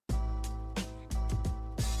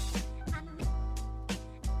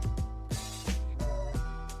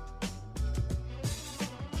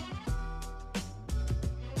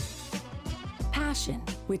Passion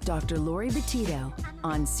with Dr. Laurie Betito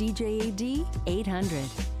on CJAD 800.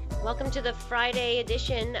 Welcome to the Friday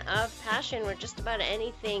edition of Passion, where just about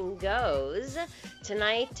anything goes.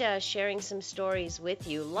 Tonight, sharing some stories with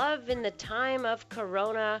you. Love in the time of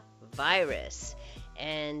coronavirus,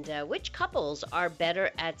 and which couples are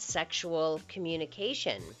better at sexual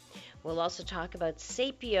communication. We'll also talk about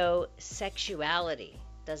sapiosexuality.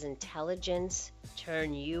 Does intelligence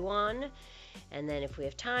turn you on? And then if we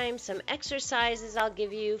have time, some exercises I'll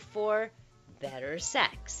give you for better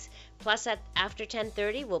sex. Plus, after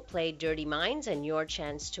 10:30, we'll play Dirty Minds and your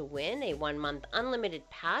chance to win a 1-month unlimited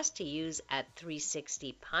pass to use at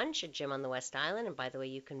 360 Punch, a gym on the West Island. And by the way,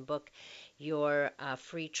 you can book your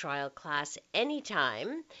free trial class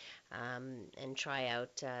anytime and try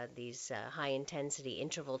out these high-intensity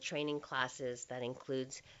interval training classes that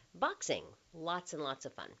includes boxing. Lots and lots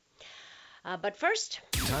of fun. But first,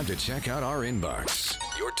 time to check out our inbox.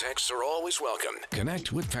 Your texts are always welcome.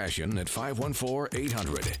 Connect with Passion at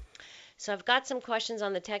 514-800. So I've got some questions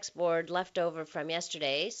on the text board left over from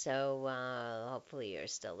yesterday, so hopefully you're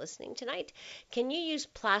still listening tonight. Can you use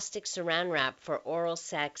plastic saran wrap for oral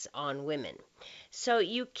sex on women? So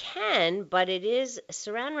you can, but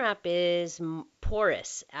saran wrap is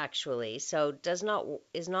porous actually, so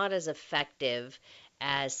is not as effective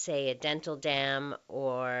as, say, a dental dam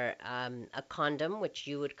or a condom, which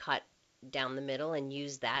you would cut down the middle and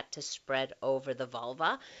use that to spread over the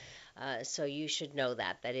vulva. So you should know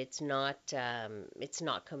that it's not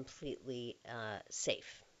completely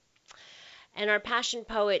safe. And our passion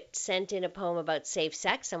poet sent in a poem about safe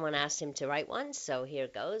sex. Someone asked him to write one, so here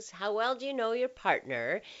goes. How well do you know your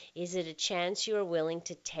partner? Is it a chance you are willing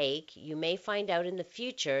to take? You may find out in the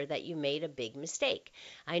future that you made a big mistake.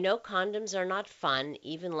 I know condoms are not fun,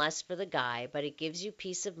 even less for the guy, but it gives you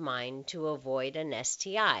peace of mind to avoid an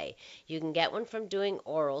STI. You can get one from doing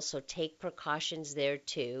oral, so take precautions there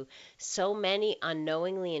too. So many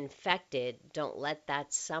unknowingly infected, don't let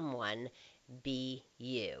that someone be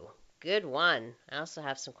you. Good one. I also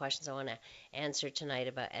have some questions I want to answer tonight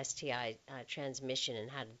about STI transmission and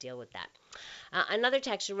how to deal with that. Another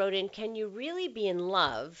texter wrote in, can you really be in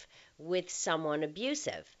love with someone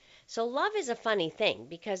abusive? So love is a funny thing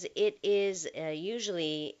because it is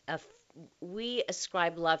usually, we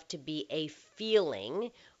ascribe love to be a feeling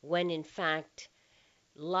when in fact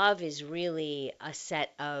love is really a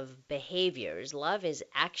set of behaviors. Love is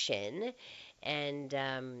action. And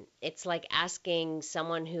it's like asking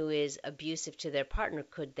someone who is abusive to their partner,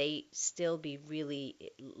 could they still be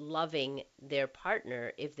really loving their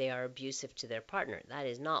partner if they are abusive to their partner? That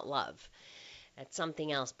is not love. That's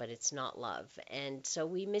something else, but it's not love. And so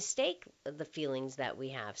we mistake the feelings that we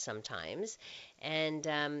have sometimes. And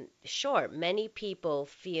sure, many people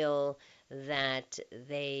feel that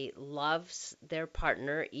they love their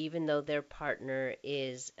partner even though their partner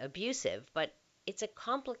is abusive. But it's a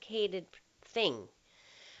complicated thing,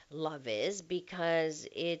 love is, because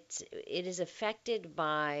it is affected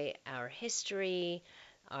by our history,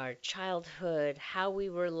 our childhood, how we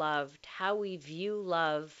were loved, how we view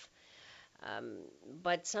love.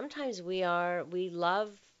 But sometimes we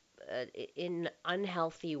love in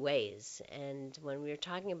unhealthy ways, and when we're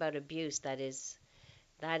talking about abuse, that is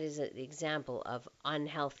an example of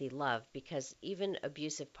unhealthy love, because even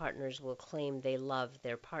abusive partners will claim they love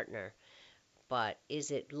their partner. But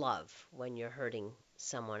is it love when you're hurting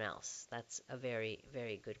someone else? That's a very,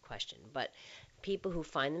 very good question. But people who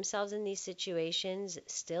find themselves in these situations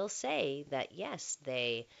still say that, yes,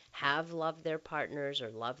 they have loved their partners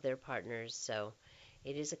or love their partners. So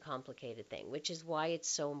it is a complicated thing, which is why it's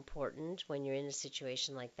so important when you're in a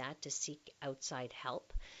situation like that to seek outside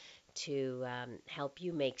help to help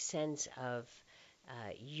you make sense of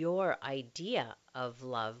your idea of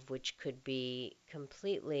love, which could be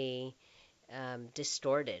completely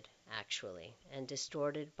distorted, actually, and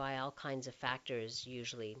distorted by all kinds of factors,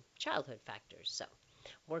 usually childhood factors. So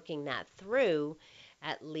working that through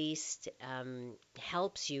at least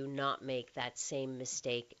helps you not make that same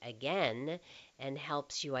mistake again and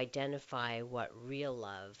helps you identify what real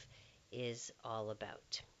love is all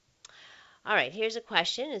about. All right, here's a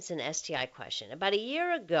question. It's an STI question. About a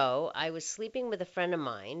year ago, I was sleeping with a friend of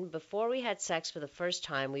mine. Before we had sex for the first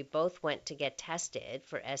time, we both went to get tested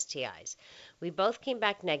for STIs. We both came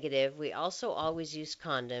back negative. We also always used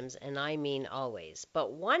condoms, and I mean always.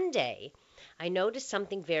 But one day, I noticed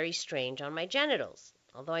something very strange on my genitals.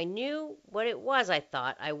 Although I knew what it was,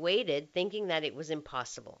 I waited, thinking that it was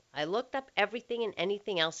impossible. I looked up everything and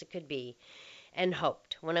anything else it could be and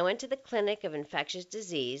hoped. When I went to the clinic of infectious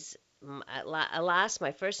disease, alas,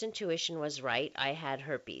 my first intuition was right. I had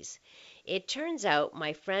herpes. It turns out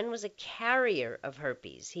my friend was a carrier of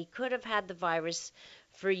herpes. He could have had the virus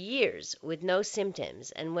for years with no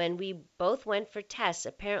symptoms, and when we both went for tests,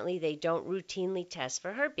 apparently they don't routinely test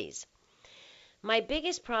for herpes. My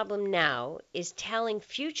biggest problem now is telling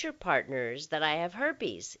future partners that I have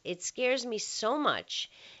herpes. It scares me so much,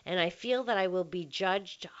 and I feel that I will be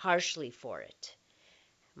judged harshly for it.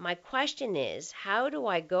 My question is, how do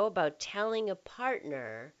I go about telling a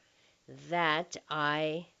partner that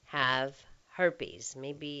I have herpes?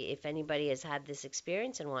 Maybe if anybody has had this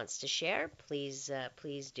experience and wants to share, please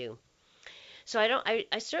do. So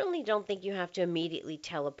I certainly don't think you have to immediately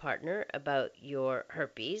tell a partner about your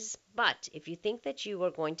herpes, but if you think that you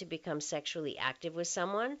are going to become sexually active with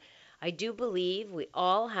someone, I do believe we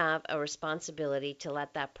all have a responsibility to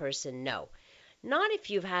let that person know. Not if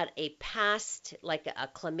you've had a past, like a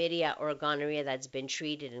chlamydia or a gonorrhea that's been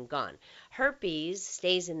treated and gone. Herpes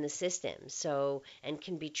stays in the system, so and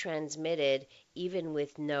can be transmitted even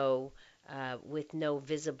with no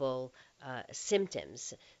visible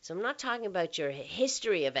symptoms. So I'm not talking about your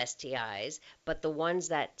history of STIs, but the ones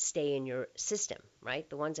that stay in your system, right?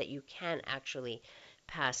 The ones that you can actually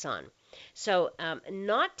pass on. So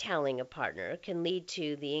not telling a partner can lead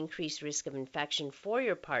to the increased risk of infection for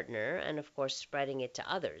your partner and of course spreading it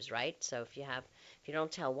to others, right? So if you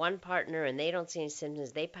don't tell one partner and they don't see any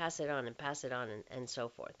symptoms, they pass it on and so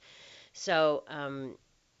forth. So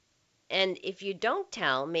and if you don't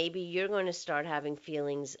tell, maybe you're going to start having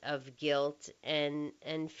feelings of guilt and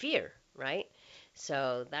fear, right?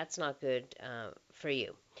 So that's not good for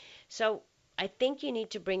you. So I think you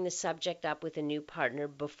need to bring the subject up with a new partner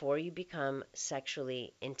before you become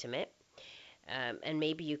sexually intimate. And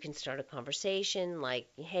maybe you can start a conversation like,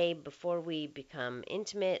 hey, before we become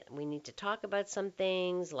intimate, we need to talk about some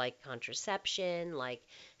things like contraception, like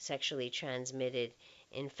sexually transmitted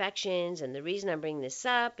infections. And the reason I'm bringing this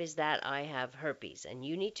up is that I have herpes, and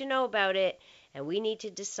you need to know about it, and we need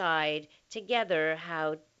to decide together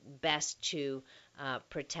how best to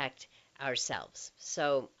protect ourselves.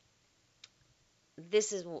 So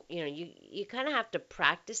this is, you kind of have to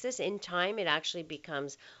practice this. In time it actually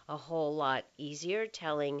becomes a whole lot easier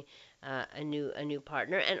telling a new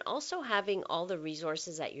partner, and also having all the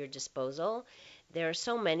resources at your disposal. There are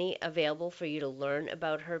so many available for you to learn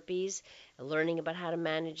about herpes, learning about how to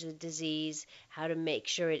manage the disease, how to make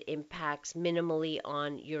sure it impacts minimally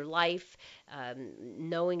on your life,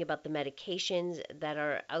 knowing about the medications that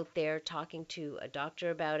are out there, talking to a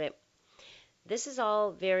doctor about it. This is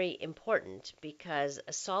all very important because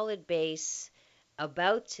a solid base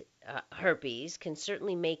about herpes can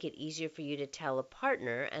certainly make it easier for you to tell a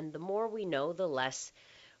partner, and the more we know, the less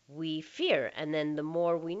we fear. And then the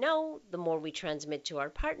more we know, the more we transmit to our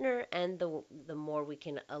partner, and the more we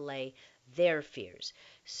can allay their fears.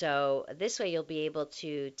 So this way you'll be able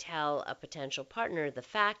to tell a potential partner the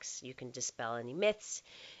facts, you can dispel any myths,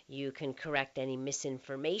 you can correct any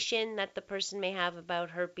misinformation that the person may have about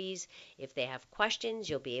herpes. If they have questions,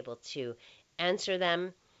 you'll be able to answer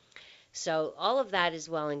them. So all of that is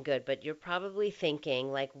well and good, but you're probably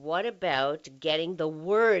thinking, like, what about getting the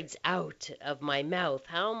words out of my mouth?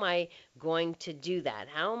 How am I going to do that?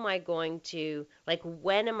 How am I going to, like,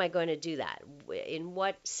 when am I going to do that? In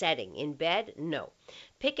what setting? In bed? No.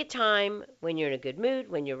 Pick a time when you're in a good mood,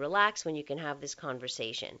 when you're relaxed, when you can have this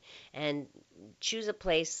conversation. And choose a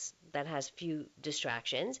place that has few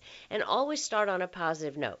distractions. And always start on a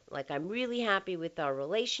positive note. Like, I'm really happy with our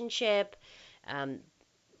relationship.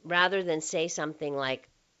 Rather than say something like,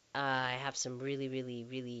 I have some really, really,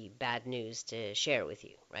 really bad news to share with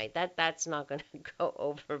you, right? That's not going to go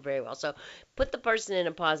over very well. So put the person in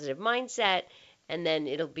a positive mindset, and then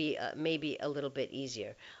it'll be maybe a little bit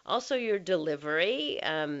easier. Also, your delivery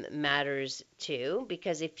matters too,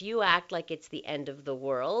 because if you act like it's the end of the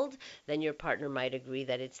world, then your partner might agree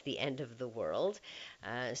that it's the end of the world.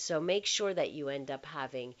 So make sure that you end up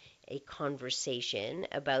having a conversation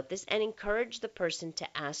about this, and encourage the person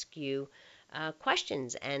to ask you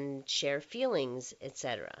questions and share feelings,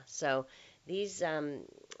 etc. So this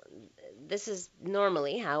is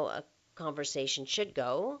normally how a conversation should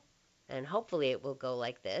go, and hopefully it will go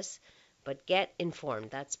like this. But get informed.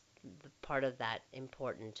 That's part of that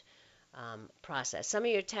important process. Some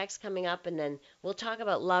of your texts coming up, and then we'll talk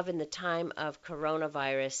about love in the time of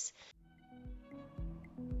coronavirus.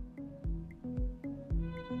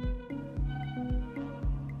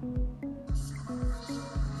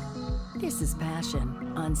 This is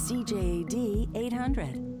Passion on CJAD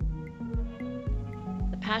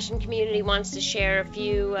 800. The Passion community wants to share a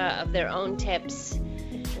few of their own tips.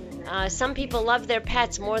 Some people love their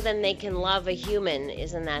pets more than they can love a human.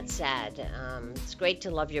 Isn't that sad? It's great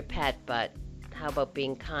to love your pet, but how about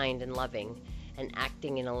being kind and loving and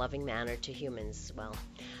acting in a loving manner to humans as well?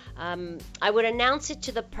 I would announce it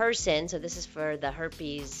to the person, so this is for the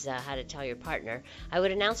herpes, how to tell your partner. I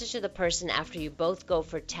would announce it to the person after you both go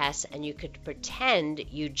for tests and you could pretend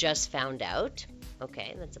you just found out.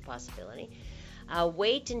 Okay, that's a possibility.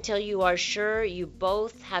 Wait until you are sure you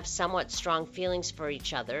both have somewhat strong feelings for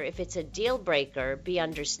each other. If it's a deal breaker, be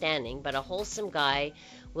understanding, but a wholesome guy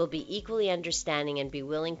will be equally understanding and be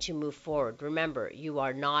willing to move forward. Remember, you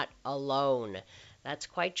are not alone. That's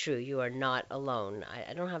quite true. You are not alone.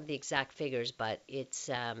 I don't have the exact figures, but it's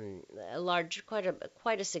a large,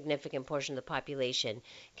 quite a significant portion of the population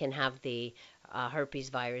can have the herpes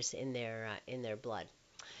virus in their blood.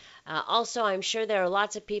 Also, I'm sure there are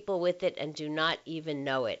lots of people with it and do not even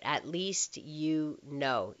know it. At least you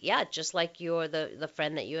know. Yeah, just like you're the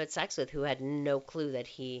friend that you had sex with who had no clue that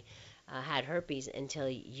he had herpes until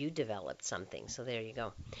you developed something. So there you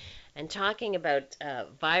go. And talking about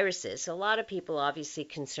viruses, a lot of people obviously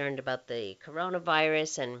concerned about the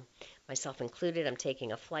coronavirus, and myself included. I'm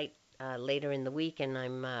taking a flight later in the week, and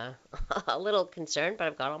I'm a little concerned, but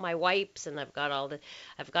I've got all my wipes and I've got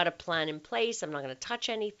a plan in place. I'm not going to touch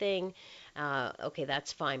anything. Okay,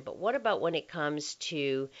 that's fine. But what about when it comes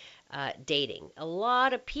to dating? A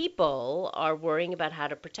lot of people are worrying about how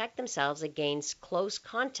to protect themselves against close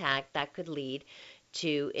contact that could lead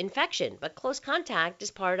to infection. But close contact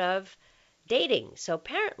is part of dating. So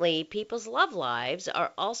apparently, people's love lives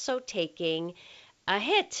are also taking a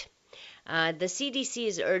hit. The CDC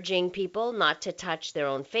is urging people not to touch their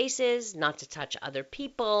own faces, not to touch other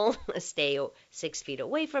people, stay 6 feet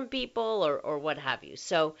away from people, or what have you.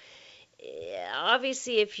 So,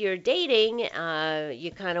 obviously, if you're dating,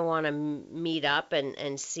 you kind of want to meet up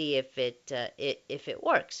and see if it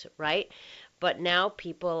works, right? But now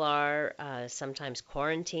people are sometimes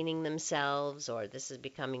quarantining themselves, or this is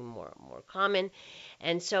becoming more common.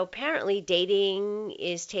 And so apparently dating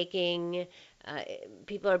is taking,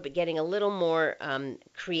 people are getting a little more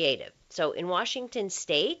creative. So in Washington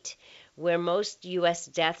State, where most U.S.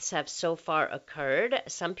 deaths have so far occurred,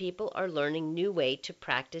 some people are learning new way to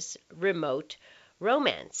practice remote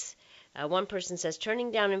romance. One person says,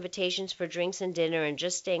 turning down invitations for drinks and dinner and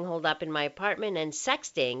just staying holed up in my apartment and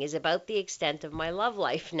sexting is about the extent of my love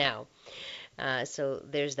life now. So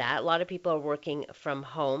there's that. A lot of people are working from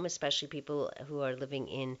home, especially people who are living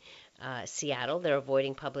in Seattle. They're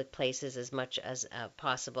avoiding public places as much as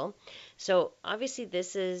possible. So obviously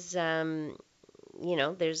this is, you're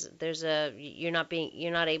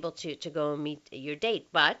not able to go and meet your date,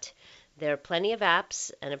 but there are plenty of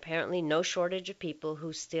apps and apparently no shortage of people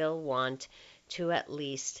who still want to at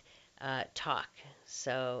least talk.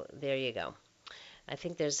 So there you go. I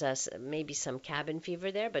think there's maybe some cabin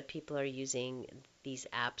fever there, but people are using these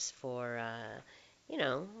apps for, a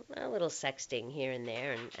little sexting here and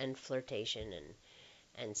there and flirtation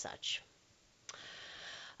and such.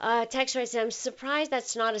 Text writes, I'm surprised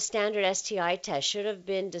that's not a standard STI test. Should have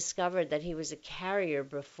been discovered that he was a carrier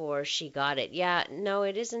before she got it. Yeah, no,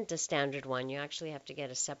 it isn't a standard one. You actually have to get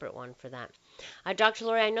a separate one for that. Dr.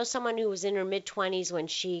 Laurie, I know someone who was in her mid-20s when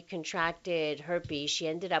she contracted herpes. She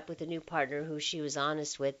ended up with a new partner who she was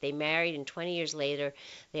honest with. They married, and 20 years later,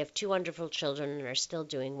 they have 2 wonderful children and are still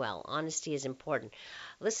doing well. Honesty is important.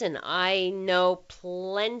 Listen, I know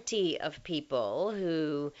plenty of people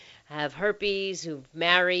who have herpes, who've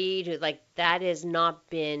married, who that has not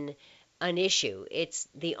been an issue. It's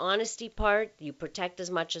the honesty part. You protect as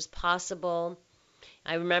much as possible.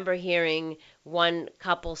 I remember hearing one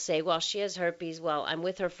couple say, well, she has herpes. Well, I'm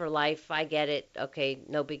with her for life. I get it. Okay,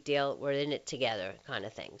 no big deal. We're in it together kind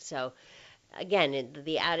of thing. So, again,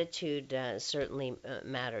 the attitude certainly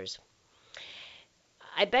matters.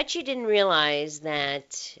 I bet you didn't realize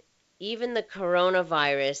that even the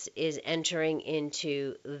coronavirus is entering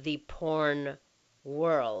into the porn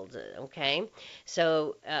world, okay?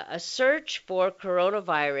 So a search for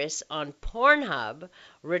coronavirus on Pornhub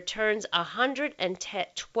returns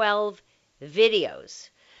 112 videos.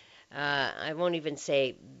 I won't even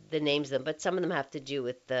say the names of them, but some of them have to do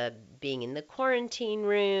with being in the quarantine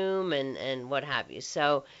room and what have you.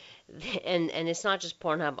 So, and it's not just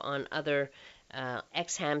Pornhub, on other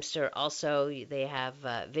X-Hamster also, they have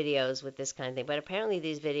videos with this kind of thing. But apparently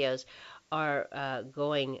these videos are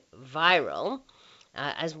going viral.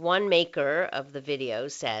 As one maker of the video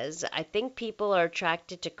says, I think people are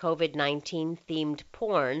attracted to COVID-19 themed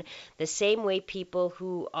porn the same way people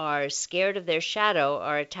who are scared of their shadow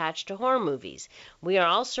are attached to horror movies. We are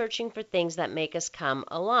all searching for things that make us come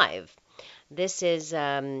alive. This is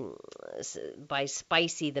by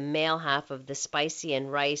Spicy, the male half of the Spicy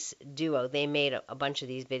and Rice duo. They made a bunch of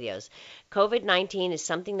these videos. COVID-19 is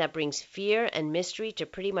something that brings fear and mystery to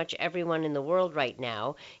pretty much everyone in the world right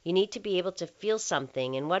now. You need to be able to feel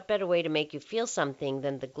something, and what better way to make you feel something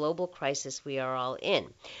than the global crisis we are all in?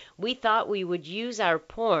 We thought we would use our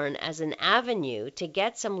porn as an avenue to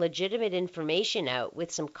get some legitimate information out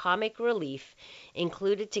with some comic relief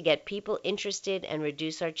included to get people interested and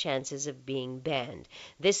reduce our chances of being banned.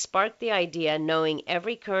 This sparked the idea, knowing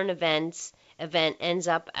every current event ends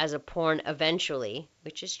up as a porn eventually,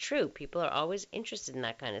 which is true. People are always interested in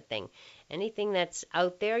that kind of thing. Anything that's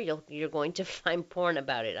out there, you're going to find porn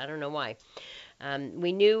about it. I don't know why.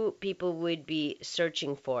 We knew people would be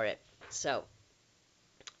searching for it. So,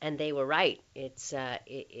 and they were right.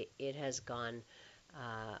 It has gone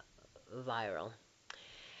viral.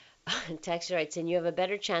 Texter writes, and you have a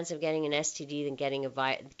better chance of getting an STD than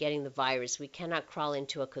getting the virus. We cannot crawl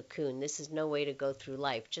into a cocoon. This is no way to go through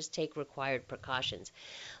life. Just take required precautions.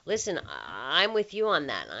 Listen, I'm with you on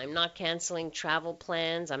that. I'm not canceling travel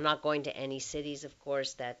plans. I'm not going to any cities, of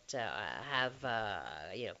course, that have,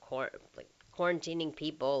 like quarantining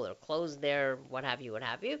people or close their what have you,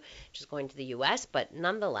 just going to the US. But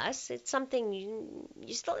nonetheless, it's something you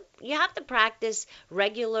have to practice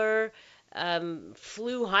regular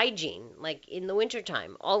flu hygiene, like in the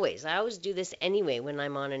wintertime, always. I always do this anyway when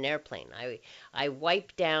I'm on an airplane. I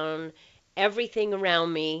wipe down everything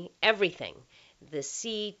around me, everything. The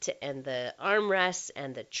seat and the armrests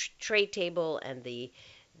and the tray table and the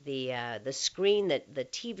screen, the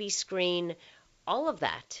TV screen, all of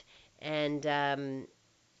that. And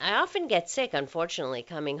I often get sick, unfortunately,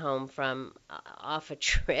 coming home from off a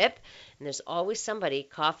trip, and there's always somebody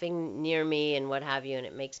coughing near me and what have you, and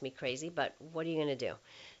it makes me crazy. But what are you going to do?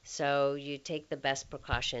 So you take the best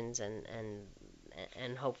precautions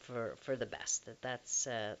and hope for the best. That's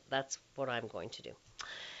what I'm going to do.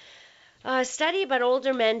 A study about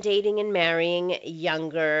older men dating and marrying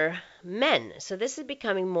younger men. So this is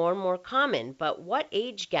becoming more and more common, but what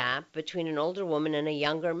age gap between an older woman and a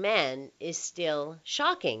younger man is still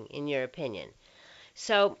shocking, in your opinion?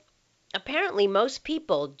 So apparently most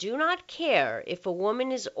people do not care if a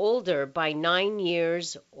woman is older by 9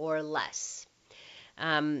 years or less.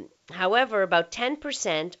 However, about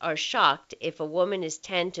 10% are shocked if a woman is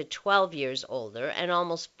 10 to 12 years older, and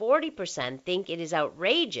almost 40% think it is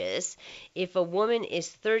outrageous if a woman is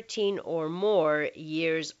 13 or more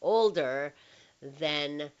years older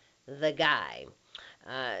than the guy.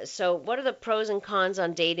 So what are the pros and cons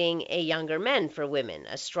on dating a younger man for women?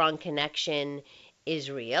 A strong connection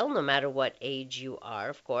is real, no matter what age you are,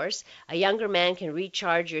 of course. A younger man can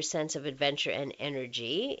recharge your sense of adventure and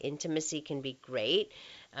energy. Intimacy can be great.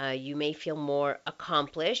 You may feel more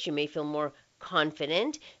accomplished. You may feel more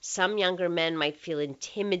confident. Some younger men might feel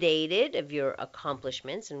intimidated of your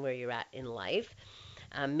accomplishments and where you're at in life.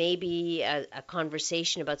 Maybe a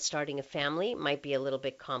conversation about starting a family might be a little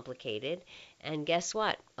bit complicated. And guess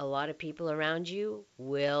what? A lot of people around you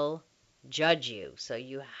will judge you. So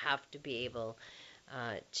you have to be able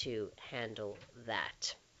to handle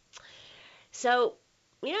that. So,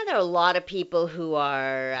 there are a lot of people who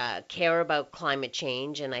are care about climate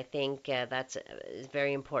change, and I think that's a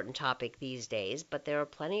very important topic these days. But there are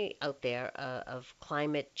plenty out there of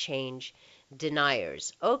climate change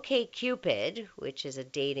deniers. OkCupid, which is a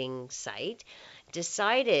dating site,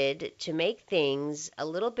 decided to make things a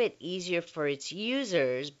little bit easier for its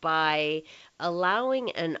users by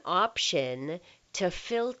allowing an option to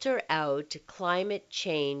filter out climate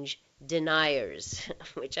change deniers,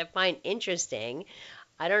 which I find interesting.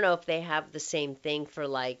 I don't know if they have the same thing for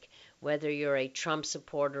like whether you're a Trump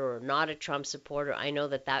supporter or not a Trump supporter. I know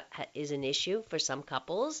that is an issue for some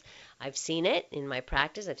couples. I've seen it in my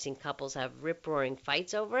practice. I've seen couples have rip-roaring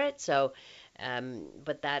fights over it. So,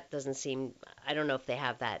 but that doesn't seem, I don't know if they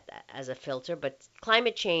have that as a filter, but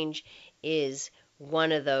climate change is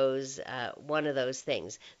one of those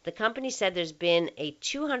things. The company said there's been a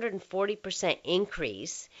 240%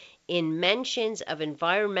 increase in mentions of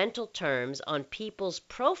environmental terms on people's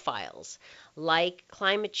profiles, like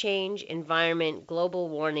climate change, environment, global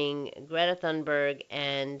warming, Greta Thunberg,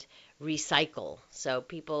 and recycle. So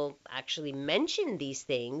people actually mention these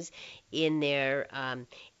things in their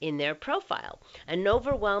profile. An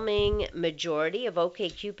overwhelming majority of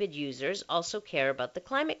OkCupid users also care about the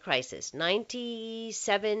climate crisis.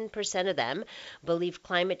 97% of them believe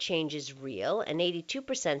climate change is real, and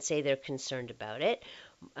 82% say they're concerned about it.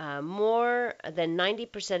 More than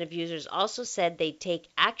 90% of users also said they'd take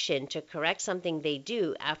action to correct something they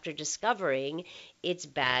do after discovering it's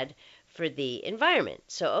bad for the environment.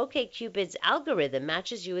 So OkCupid's algorithm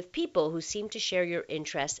matches you with people who seem to share your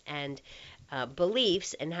interests and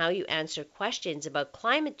beliefs, and how you answer questions about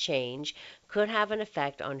climate change could have an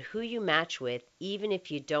effect on who you match with, even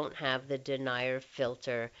if you don't have the denier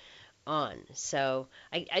filter on. So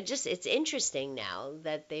I just, it's interesting now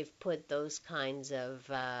that they've put those kinds of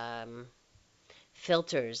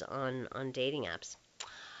filters on dating apps.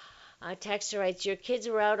 Texter writes, your kids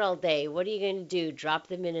were out all day. What are you going to do? Drop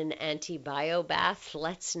them in an antibio bath?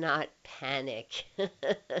 Let's not panic.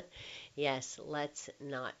 Yes, let's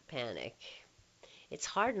not panic. It's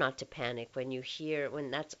hard not to panic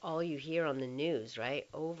when that's all you hear on the news, right?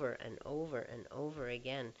 Over and over and over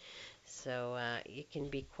again. So it can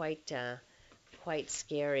be quite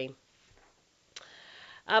scary.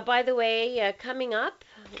 By the way, coming up,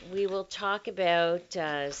 we will talk about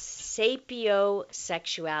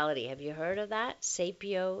sapiosexuality. Have you heard of that?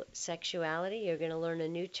 Sapiosexuality. You're going to learn a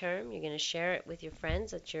new term. You're going to share it with your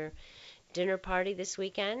friends at your dinner party this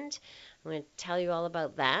weekend. I'm going to tell you all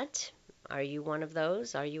about that. Are you one of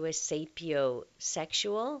those? Are you a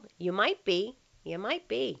sapiosexual? You might be. You might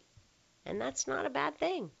be. And that's not a bad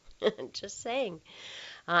thing. Just saying.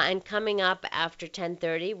 And coming up after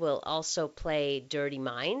 10:30, we'll also play Dirty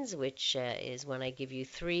Minds, which is when I give you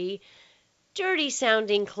 3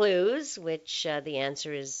 dirty-sounding clues, which the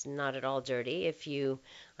answer is not at all dirty.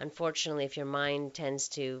 Unfortunately, if your mind tends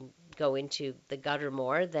to go into the gutter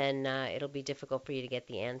more, then it'll be difficult for you to get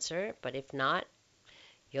the answer. But if not,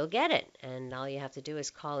 you'll get it. And all you have to do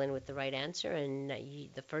is call in with the right answer, and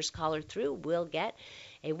the first caller through will get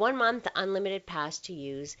a 1-month unlimited pass to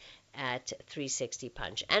use at 360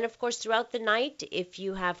 Punch. And of course, throughout the night, if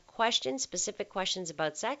you have questions, specific questions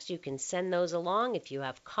about sex, you can send those along. If you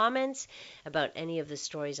have comments about any of the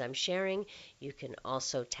stories I'm sharing, you can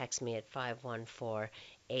also text me at 514-800.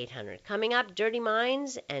 Coming up, Dirty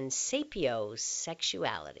Minds and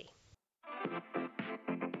Sapiosexuality.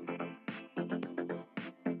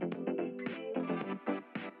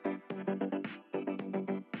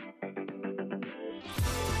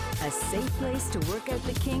 A safe place to work out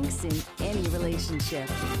the kinks in any relationship.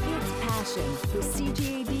 It's Passion with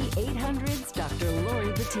CJAD 800's Dr.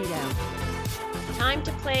 Laurie Betito. Time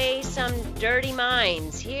to play some Dirty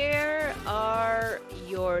Minds. Here are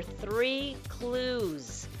your 3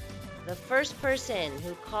 clues. The first person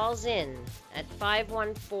who calls in at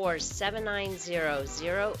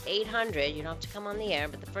 514-790-0800, you don't have to come on the air,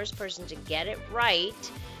 but the first person to get it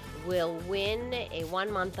right will win a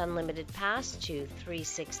 1-month unlimited pass to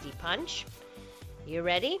 360 Punch. You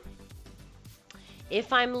ready?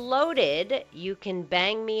 If I'm loaded, you can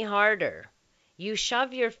bang me harder. You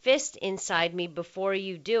shove your fist inside me before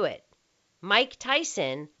you do it. Mike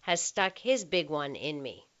Tyson has stuck his big one in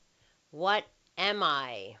me. What am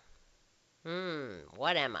I?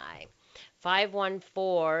 What am I?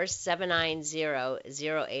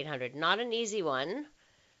 514-790-0800. Not an easy one,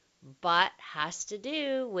 but has to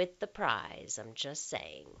do with the prize. I'm just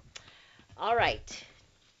saying. All right.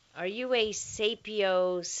 Are you a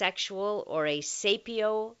sapiosexual or a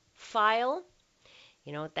sapiophile?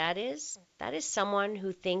 You know what that is? That is someone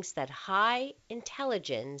who thinks that high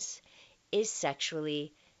intelligence is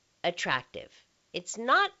sexually attractive. It's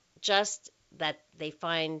not just that they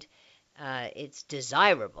find it's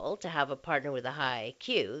desirable to have a partner with a high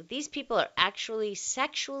IQ. These people are actually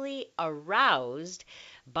sexually aroused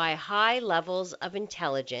by high levels of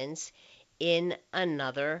intelligence in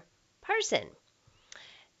another person.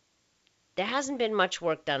 There hasn't been much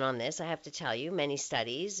work done on this, I have to tell you, many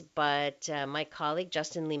studies, but my colleague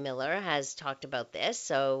Justin Lee Miller has talked about this,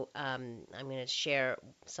 so I'm going to share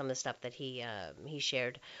some of the stuff that he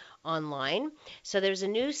shared online. So there's a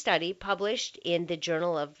new study published in the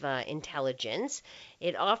Journal of Intelligence.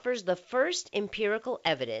 It offers the first empirical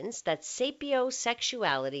evidence that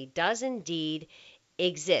sapiosexuality does indeed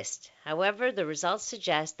exist. However, the results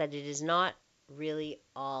suggest that it is not really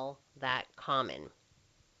all that common.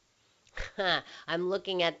 I'm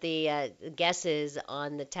looking at the guesses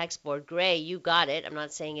on the text board. Gray, you got it. I'm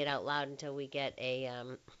not saying it out loud until we get a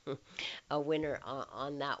winner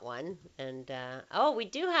on that one. And we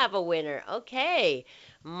do have a winner. Okay,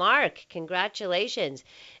 Mark, congratulations.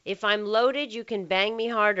 If I'm loaded, you can bang me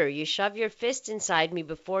harder. You shove your fist inside me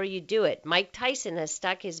before you do it. Mike Tyson has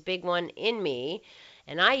stuck his big one in me,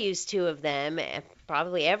 and I use 2 of them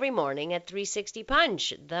probably every morning at 360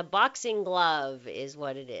 Punch. The boxing glove is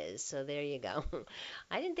what it is. So there you go.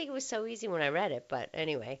 I didn't think it was so easy when I read it, but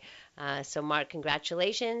anyway. So Mark,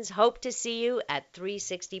 congratulations. Hope to see you at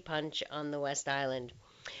 360 Punch on the West Island.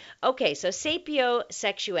 Okay, so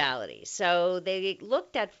sapiosexuality. So they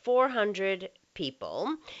looked at 400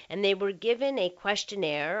 people, and they were given a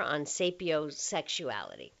questionnaire on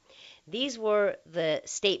sapiosexuality. These were the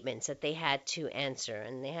statements that they had to answer,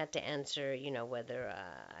 and they had to answer, whether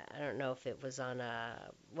I don't know if it was on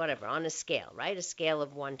on a scale, right? A scale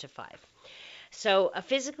of 1 to 5. So, a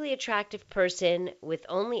physically attractive person with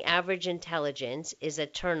only average intelligence is a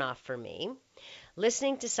turnoff for me.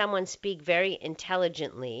 Listening to someone speak very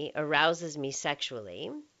intelligently arouses me sexually.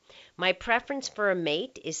 My preference for a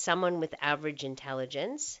mate is someone with average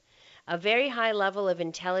intelligence. A very high level of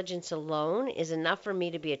intelligence alone is enough for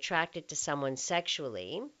me to be attracted to someone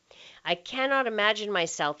sexually. I cannot imagine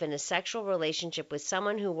myself in a sexual relationship with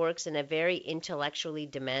someone who works in a very intellectually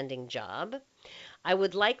demanding job. I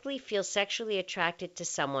would likely feel sexually attracted to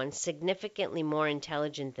someone significantly more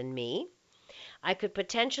intelligent than me. I could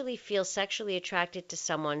potentially feel sexually attracted to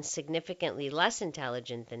someone significantly less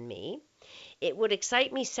intelligent than me. It would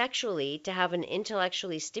excite me sexually to have an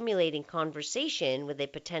intellectually stimulating conversation with a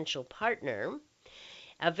potential partner.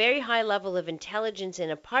 A very high level of intelligence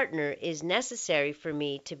in a partner is necessary for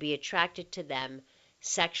me to be attracted to them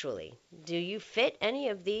sexually. Do you fit any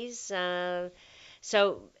of these?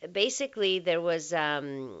 So basically, there was,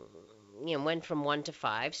 went from 1 to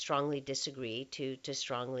 5, strongly disagree to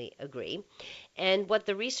strongly agree. And what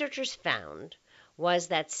the researchers found was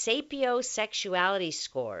that sapiosexuality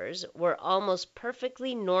scores were almost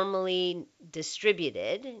perfectly normally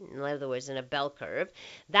distributed, in other words, in a bell curve.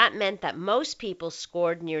 That meant that most people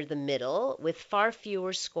scored near the middle, with far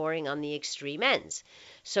fewer scoring on the extreme ends.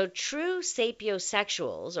 So true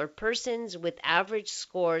sapiosexuals, or persons with average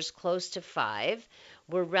scores close to 5,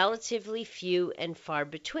 were relatively few and far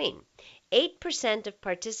between. 8% of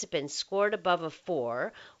participants scored above a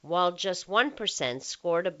 4, while just 1%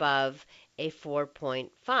 scored above a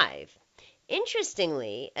 4.5.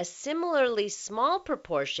 Interestingly, a similarly small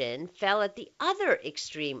proportion fell at the other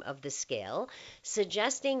extreme of the scale,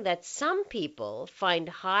 suggesting that some people find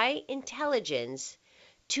high intelligence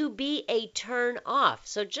to be a turn off.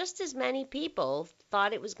 So just as many people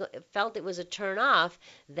felt it was a turn off,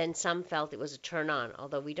 then some felt it was a turn on,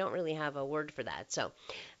 although we don't really have a word for that.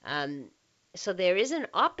 Um, so there is an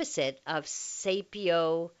opposite of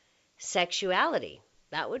sapiosexuality.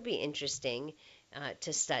 That would be interesting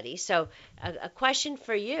to study. So a question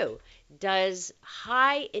for you: does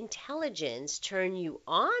high intelligence turn you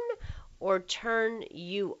on or turn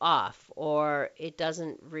you off, or it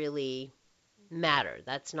doesn't really matter?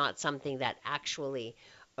 That's not something that actually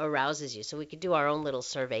arouses you. So we could do our own little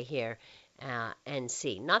survey here and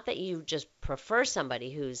see. Not that you just prefer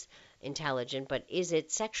somebody who's intelligent, but is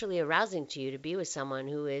it sexually arousing to you to be with someone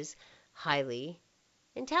who is highly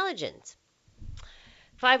intelligent?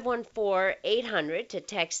 514-800 to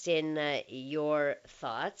text in your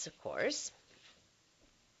thoughts, of course.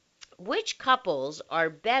 Which couples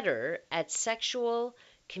are better at sexual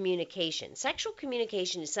communication? Sexual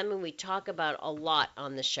communication is something we talk about a lot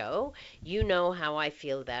on the show. You know how I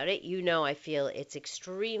feel about it. You know I feel it's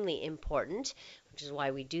extremely important, which is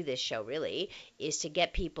why we do this show really, is to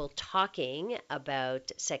get people talking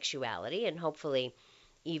about sexuality, and hopefully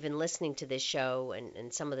even listening to this show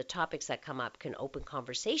and some of the topics that come up can open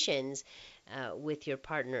conversations with your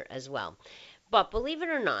partner as well. But believe it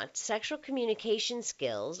or not, sexual communication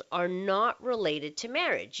skills are not related to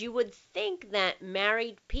marriage. You would think that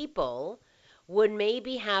married people would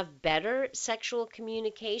maybe have better sexual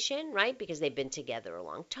communication, right? Because they've been together a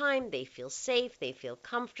long time, they feel safe, they feel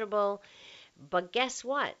comfortable. But guess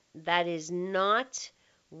what? That is not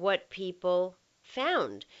what people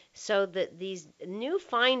found. So these new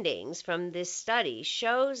findings from this study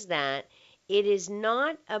shows that it is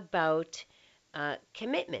not about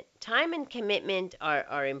commitment. Time and commitment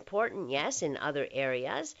are important, yes, in other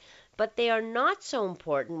areas, but they are not so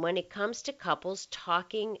important when it comes to couples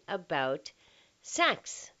talking about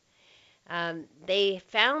sex. They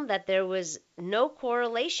found that there was no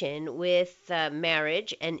correlation with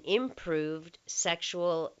marriage and improved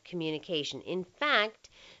sexual communication. In fact,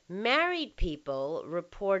 married people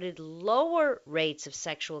reported lower rates of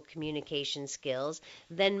sexual communication skills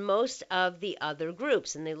than most of the other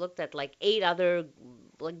groups. And they looked at like 8 other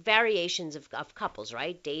variations of couples,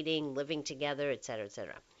 right? Dating, living together, etc.,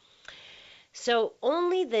 etc. So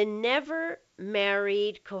only the never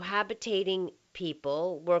married cohabitating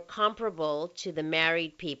people were comparable to the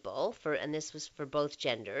married people, and this was for both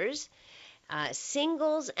genders.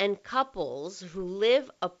 Singles and couples who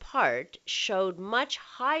live apart showed much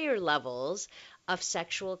higher levels of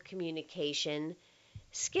sexual communication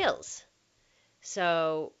skills.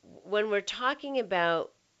 So when we're talking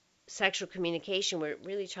about sexual communication, we're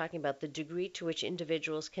really talking about the degree to which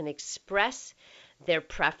individuals can express their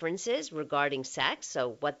preferences regarding sex,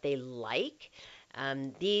 so what they like.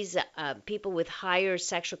 These people with higher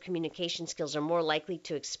sexual communication skills are more likely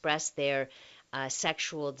to express their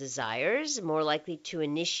sexual desires, more likely to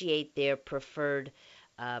initiate their preferred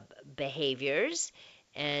behaviors,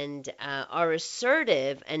 and are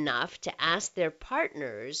assertive enough to ask their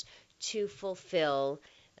partners to fulfill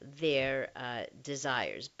their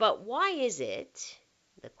desires. But why is it,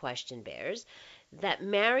 the question bears, that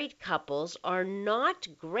married couples are not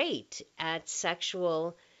great at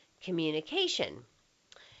sexual communication?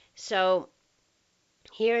 So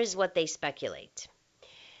here's what they speculate.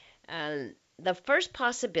 The first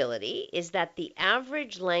possibility is that the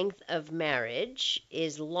average length of marriage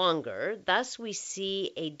is longer. Thus, we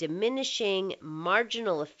see a diminishing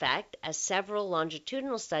marginal effect, as several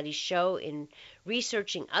longitudinal studies show in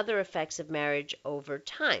researching other effects of marriage over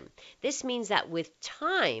time. This means that with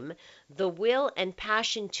time, the will and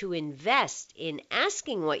passion to invest in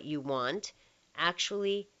asking what you want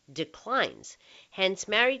actually declines. Hence,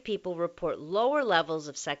 married people report lower levels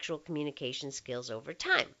of sexual communication skills over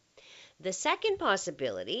time. The second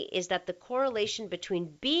possibility is that the correlation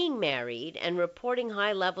between being married and reporting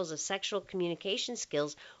high levels of sexual communication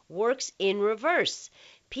skills works in reverse.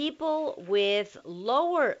 People with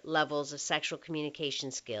lower levels of sexual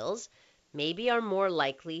communication skills maybe are more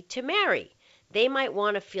likely to marry. They might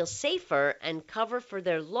want to feel safer and cover for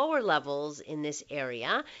their lower levels in this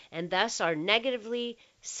area, and thus are negatively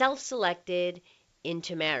self-selected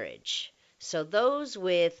into marriage. So those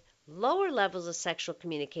with lower levels of sexual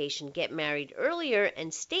communication get married earlier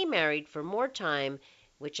and stay married for more time,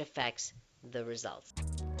 which affects the results.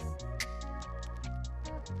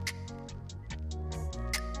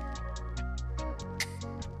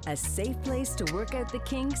 A safe place to work out the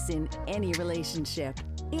kinks in any relationship.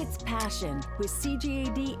 It's Passion with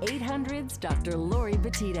CGAD 800's Dr. Laurie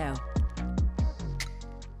Betito.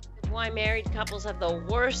 Why married couples have the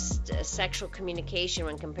worst sexual communication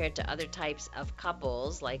when compared to other types of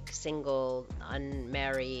couples, like single,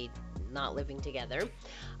 unmarried, not living together.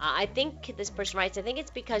 I think this person writes, I think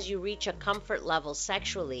it's because you reach a comfort level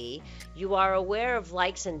sexually. You are aware of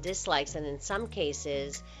likes and dislikes, and in some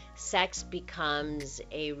cases, sex becomes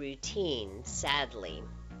a routine, sadly.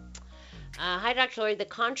 Hi, Dr. Laurie. The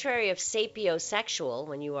contrary of sapiosexual,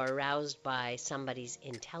 when you are aroused by somebody's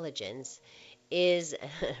intelligence, is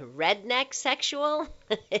redneck sexual.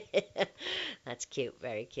 That's cute,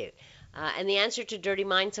 very cute. And the answer to Dirty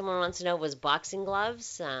Mind, someone wants to know, was boxing gloves.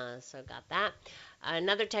 So got that.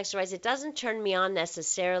 Another texter writes, it doesn't turn me on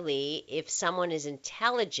necessarily if someone is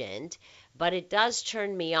intelligent, but it does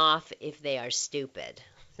turn me off if they are stupid.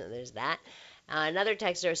 So there's that. Another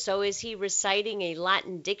texter, so is he reciting a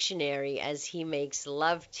Latin dictionary as he makes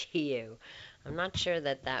love to you? I'm not sure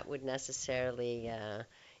that that would necessarily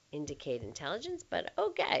indicate intelligence, but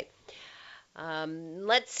okay.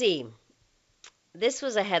 Let's see. This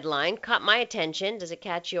was a headline, caught my attention. Does it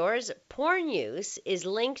catch yours? Porn use is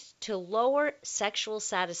linked to lower sexual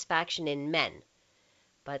satisfaction in men.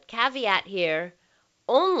 But caveat here,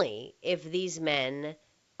 only if these men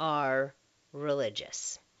are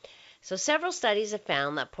religious. So several studies have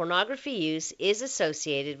found that pornography use is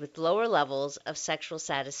associated with lower levels of sexual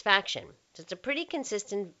satisfaction. So it's a pretty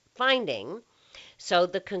consistent finding. So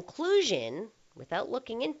the conclusion, without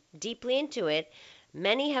looking deeply into it,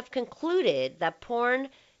 many have concluded that porn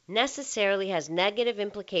necessarily has negative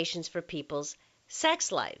implications for people's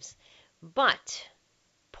sex lives. But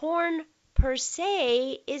porn per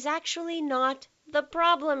se is actually not the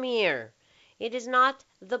problem here. It is not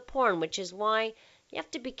the porn, which is why you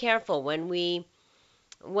have to be careful when we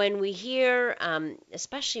hear,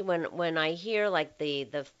 especially when I hear like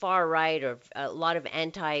the far right or a lot of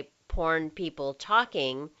anti-porn people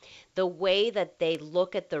talking, the way that they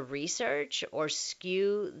look at the research or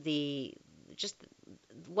skew just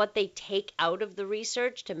what they take out of the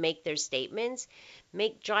research to make their statements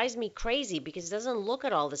drives me crazy, because it doesn't look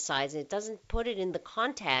at all the sides and it doesn't put it in the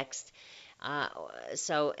context.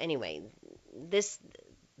 So anyway, this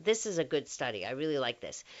is a good study. I really like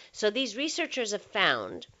this. So these researchers have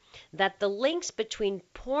found that the links between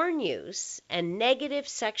porn use and negative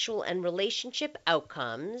sexual and relationship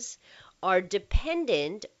outcomes are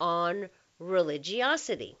dependent on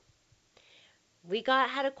religiosity. We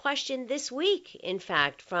had a question this week, in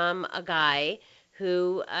fact, from a guy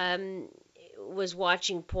who was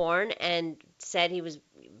watching porn and said he was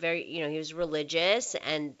he was religious,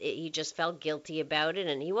 and he just felt guilty about it,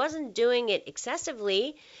 and he wasn't doing it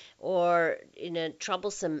excessively or in a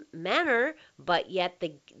troublesome manner, but yet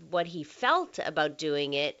what he felt about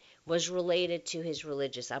doing it was related to his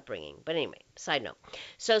religious upbringing. But anyway, side note.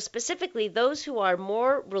 So specifically, those who are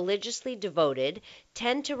more religiously devoted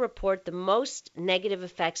tend to report the most negative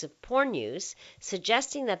effects of porn use,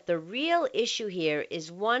 suggesting that the real issue here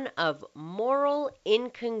is one of moral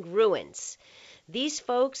incongruence. These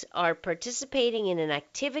folks are participating in an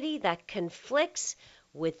activity that conflicts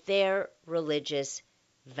with their religious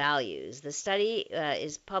values. The study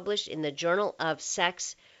is published in the Journal of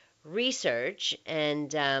Sex Research,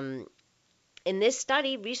 and in this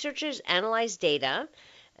study, researchers analyzed data.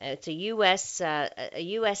 It's a U.S.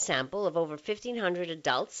 sample of over 1,500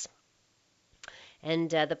 adults,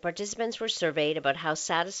 and the participants were surveyed about how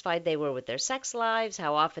satisfied they were with their sex lives,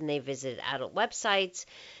 how often they visited adult websites,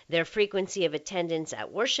 their frequency of attendance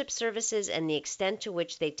at worship services, and the extent to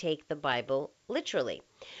which they take the Bible literally.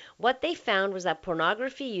 What they found was that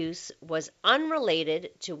pornography use was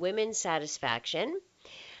unrelated to women's satisfaction.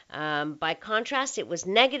 By contrast, it was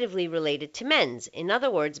negatively related to men's. In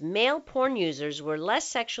other words, male porn users were less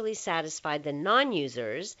sexually satisfied than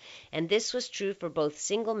non-users, and this was true for both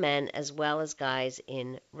single men as well as guys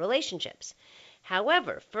in relationships.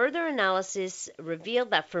 However, further analysis revealed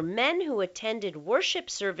that for men who attended worship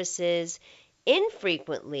services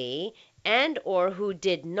infrequently and or who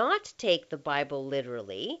did not take the Bible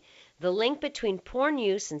literally, the link between porn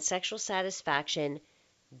use and sexual satisfaction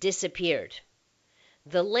disappeared.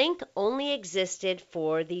 The link only existed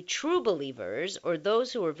for the true believers, or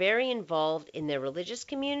those who were very involved in their religious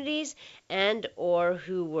communities and or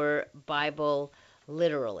who were Bible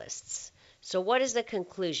literalists. So what is the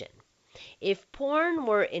conclusion? If porn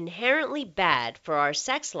were inherently bad for our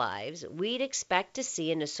sex lives, we'd expect to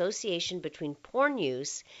see an association between porn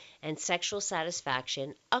use and sexual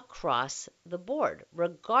satisfaction across the board,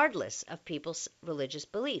 regardless of people's religious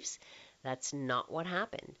beliefs. That's not what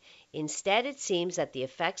happened. Instead, it seems that the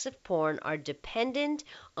effects of porn are dependent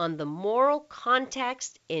on the moral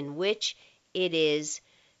context in which it is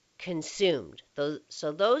consumed.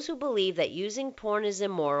 So those who believe that using porn is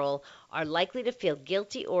immoral are likely to feel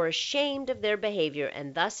guilty or ashamed of their behavior,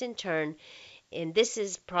 and thus in turn, and this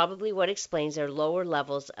is probably what explains their lower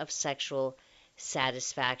levels of sexual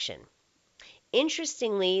satisfaction.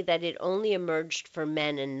 Interestingly, that it only emerged for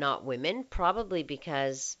men and not women, probably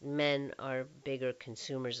because men are bigger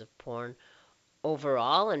consumers of porn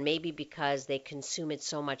overall, and maybe because they consume it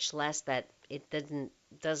so much less that it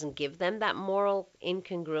doesn't give them that moral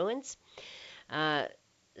incongruence.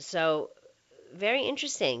 So very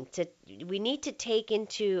interesting. We need to take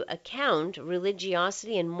into account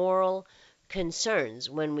religiosity and moral concerns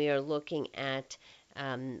when we are looking at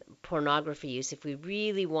pornography use, if we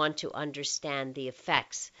really want to understand the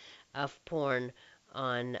effects of porn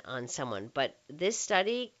on someone. But this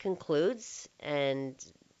study concludes, and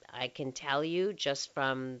I can tell you just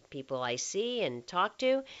from people I see and talk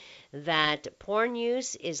to, that porn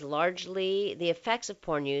use is largely, the effects of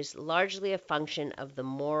porn use, largely a function of the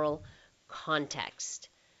moral context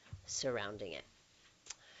surrounding it.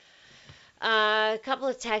 A couple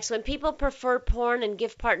of texts. When people prefer porn and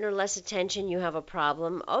give partner less attention, you have a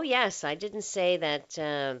problem. Oh, yes, I didn't say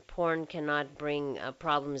that porn cannot bring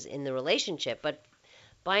problems in the relationship, but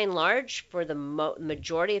by and large, for the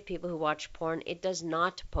majority of people who watch porn, it does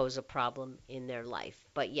not pose a problem in their life.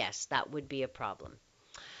 But yes, that would be a problem,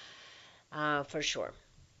 for sure.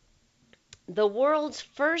 The world's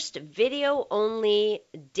first video-only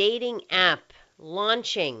dating app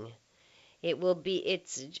launching.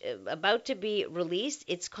 It's about to be released.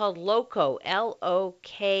 It's called Loko,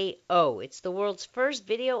 L-O-K-O. It's the world's first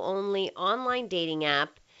video-only online dating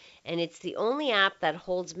app, and it's the only app that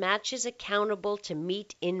holds matches accountable to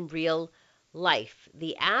meet in real life.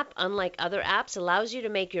 The app, unlike other apps, allows you to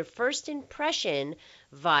make your first impression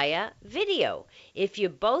via video. If you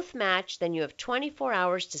both match, then you have 24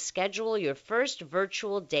 hours to schedule your first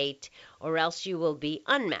virtual date, or else you will be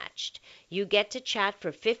unmatched. You get to chat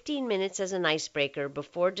for 15 minutes as an icebreaker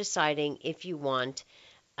before deciding if you want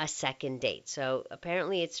a second date. So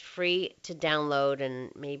apparently it's free to download,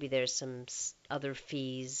 and maybe there's some other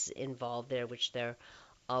fees involved there, which there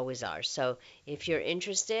always are. So if you're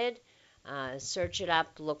interested, search it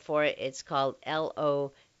up, look for it. It's called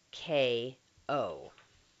Loko.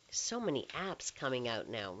 So many apps coming out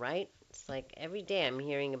now, right? It's like every day I'm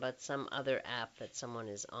hearing about some other app that someone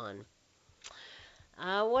is on.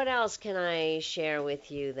 What else can I share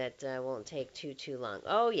with you that won't take too long?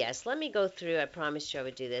 Oh, yes, let me go through, I promised you I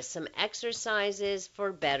would do this, some exercises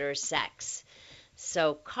for better sex.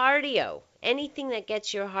 So cardio, anything that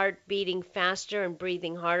gets your heart beating faster and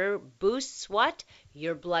breathing harder, boosts what?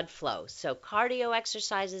 Your blood flow. So cardio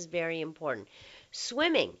exercise is very important.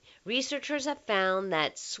 Swimming. Researchers have found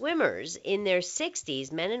that swimmers in their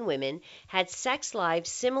 60s, men and women, had sex lives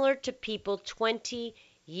similar to people 20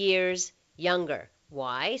 years younger.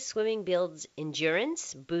 Why? Swimming builds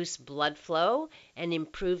endurance, boosts blood flow, and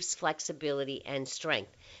improves flexibility and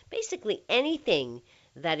strength. Basically, anything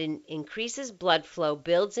that increases blood flow,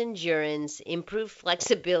 builds endurance, improves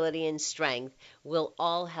flexibility and strength will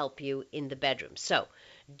all help you in the bedroom. So,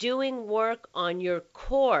 doing work on your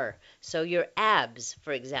core, so your abs,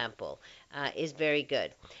 for example, is very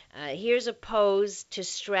good. Here's a pose to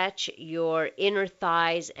stretch your inner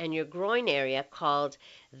thighs and your groin area called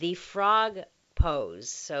the frog pose.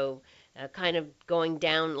 So kind of going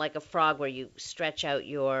down like a frog where you stretch out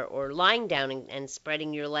or lying down and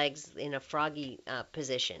spreading your legs in a froggy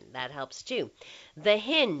position. That helps too. The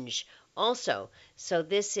hinge also. So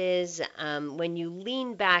this is when you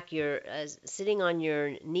lean back, you're sitting on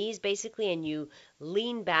your knees basically, and you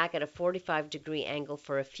lean back at a 45-degree angle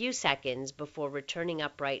for a few seconds before returning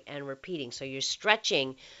upright and repeating. So you're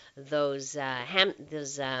stretching those thigh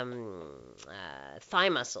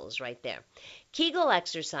muscles right there. Kegel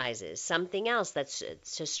exercises, something else that's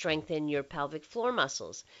to strengthen your pelvic floor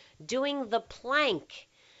muscles. Doing the plank.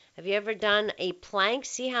 Have you ever done a plank?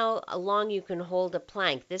 See how long you can hold a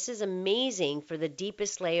plank. This is amazing for the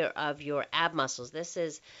deepest layer of your ab muscles. This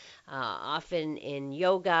is often in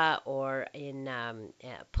yoga or in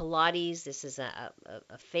Pilates. This is a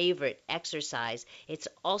favorite exercise. It's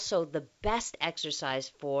also the best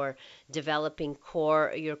exercise for developing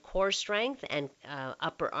your core strength and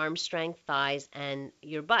upper arm strength, thighs, and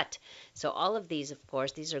your butt. So all of these, of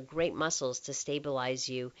course, these are great muscles to stabilize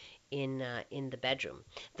you in the bedroom.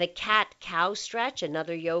 The cat-cow stretch,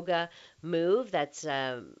 another yoga move that's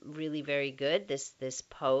really very good. This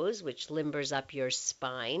pose, which limbers up your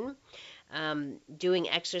spine. Doing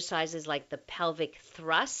exercises like the pelvic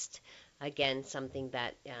thrust, again, something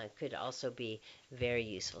that could also be very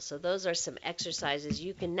useful. So those are some exercises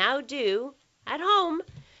you can now do at home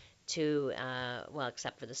to, well,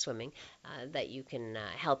 except for the swimming, that you can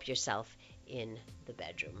help yourself in the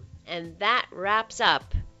bedroom. And that wraps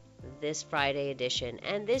up this Friday edition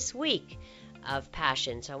and this week of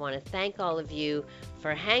Passion. So I want to thank all of you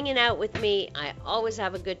for hanging out with me. I always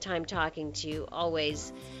have a good time talking to you,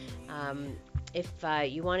 always. If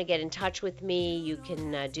you want to get in touch with me, you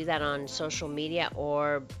can do that on social media,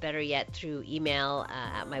 or better yet, through email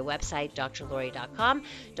at my website, drlaurie.com.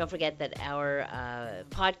 Don't forget that our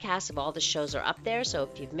podcasts of all the shows are up there, so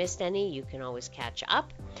if you've missed any, you can always catch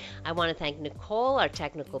up. I want to thank Nicole, our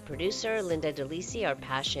technical producer, Linda DeLisi, our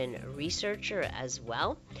passion researcher as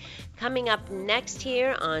well. Coming up next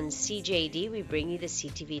here on CJD, we bring you the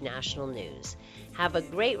CTV National News. Have a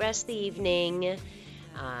great rest of the evening.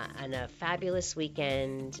 And a fabulous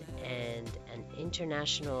weekend, and an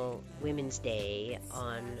International Women's Day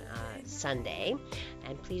on Sunday.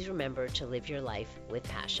 And please remember to live your life with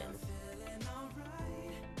passion.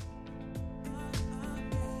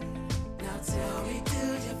 Now tell me, do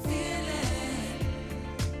you feel